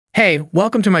Hey,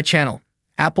 welcome to my channel.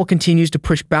 Apple continues to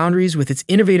push boundaries with its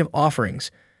innovative offerings.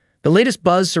 The latest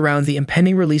buzz surrounds the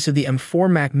impending release of the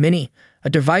M4 Mac Mini, a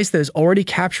device that is already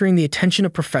capturing the attention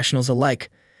of professionals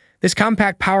alike. This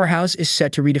compact powerhouse is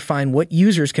set to redefine what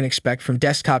users can expect from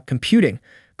desktop computing,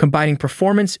 combining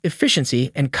performance, efficiency,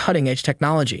 and cutting-edge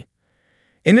technology.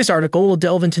 In this article, we'll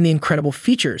delve into the incredible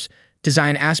features,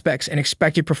 design aspects, and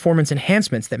expected performance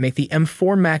enhancements that make the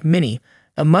M4 Mac Mini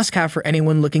a must-have for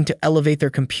anyone looking to elevate their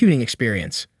computing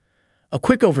experience. A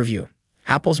quick overview.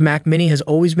 Apple's Mac Mini has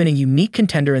always been a unique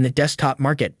contender in the desktop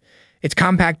market. Its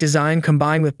compact design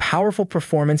combined with powerful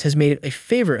performance has made it a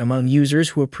favorite among users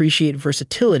who appreciate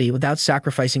versatility without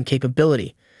sacrificing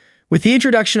capability. With the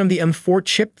introduction of the M4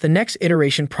 chip, the next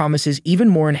iteration promises even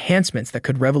more enhancements that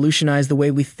could revolutionize the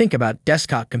way we think about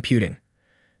desktop computing.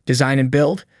 Design and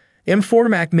build. The M4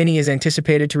 Mac Mini is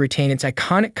anticipated to retain its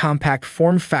iconic compact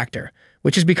form factor,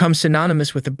 which has become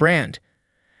synonymous with the brand.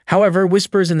 However,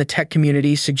 whispers in the tech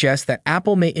community suggest that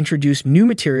Apple may introduce new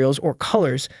materials or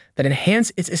colors that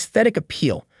enhance its aesthetic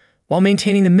appeal while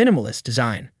maintaining the minimalist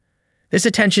design. This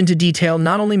attention to detail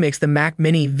not only makes the Mac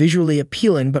Mini visually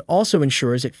appealing but also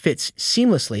ensures it fits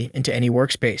seamlessly into any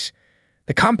workspace.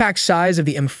 The compact size of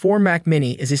the M4 Mac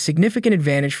Mini is a significant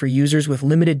advantage for users with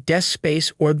limited desk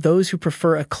space or those who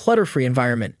prefer a clutter-free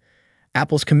environment.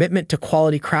 Apple's commitment to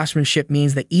quality craftsmanship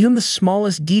means that even the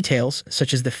smallest details,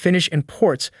 such as the finish and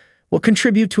ports, will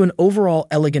contribute to an overall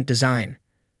elegant design.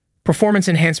 Performance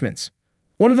enhancements.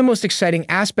 One of the most exciting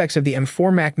aspects of the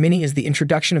M4 Mac Mini is the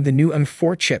introduction of the new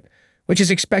M4 chip, which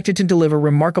is expected to deliver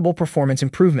remarkable performance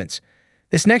improvements.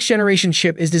 This next-generation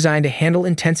chip is designed to handle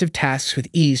intensive tasks with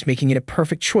ease, making it a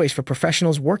perfect choice for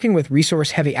professionals working with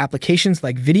resource-heavy applications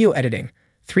like video editing,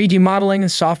 3D modeling,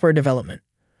 and software development.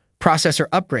 Processor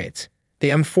upgrades. The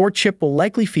M4 chip will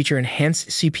likely feature enhanced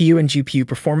CPU and GPU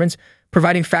performance,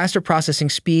 providing faster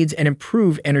processing speeds and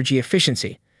improved energy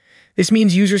efficiency. This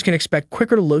means users can expect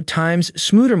quicker load times,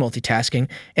 smoother multitasking,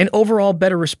 and overall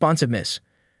better responsiveness.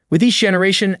 With each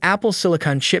generation, Apple's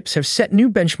silicon chips have set new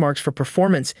benchmarks for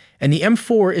performance, and the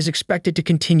M4 is expected to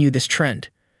continue this trend.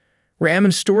 RAM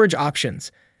and storage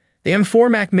options. The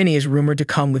M4 Mac Mini is rumored to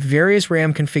come with various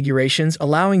RAM configurations,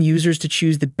 allowing users to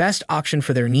choose the best option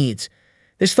for their needs.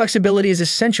 This flexibility is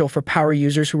essential for power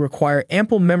users who require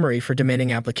ample memory for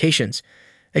demanding applications.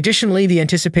 Additionally, the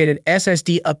anticipated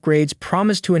SSD upgrades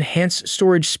promise to enhance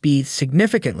storage speed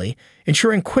significantly,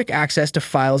 ensuring quick access to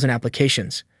files and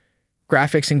applications.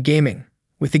 Graphics and gaming.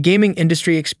 With the gaming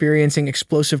industry experiencing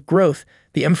explosive growth,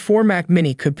 the M4 Mac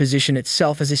Mini could position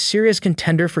itself as a serious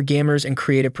contender for gamers and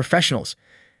creative professionals.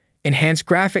 Enhanced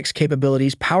graphics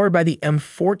capabilities powered by the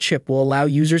M4 chip will allow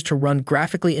users to run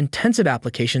graphically intensive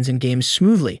applications and games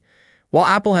smoothly. While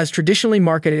Apple has traditionally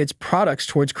marketed its products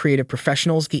towards creative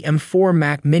professionals, the M4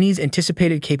 Mac Mini's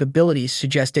anticipated capabilities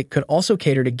suggest it could also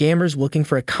cater to gamers looking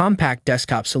for a compact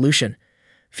desktop solution.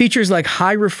 Features like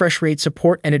high refresh rate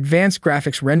support and advanced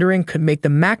graphics rendering could make the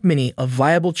Mac Mini a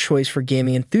viable choice for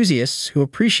gaming enthusiasts who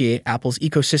appreciate Apple's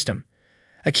ecosystem.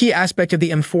 A key aspect of the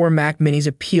M4 Mac Mini's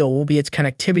appeal will be its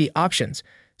connectivity options.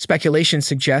 Speculation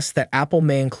suggests that Apple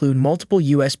may include multiple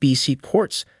USB-C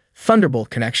ports, Thunderbolt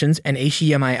connections, and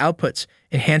HDMI outputs,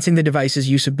 enhancing the device's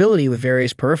usability with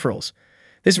various peripherals.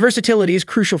 This versatility is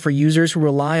crucial for users who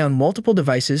rely on multiple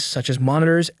devices such as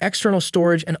monitors, external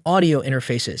storage, and audio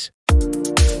interfaces.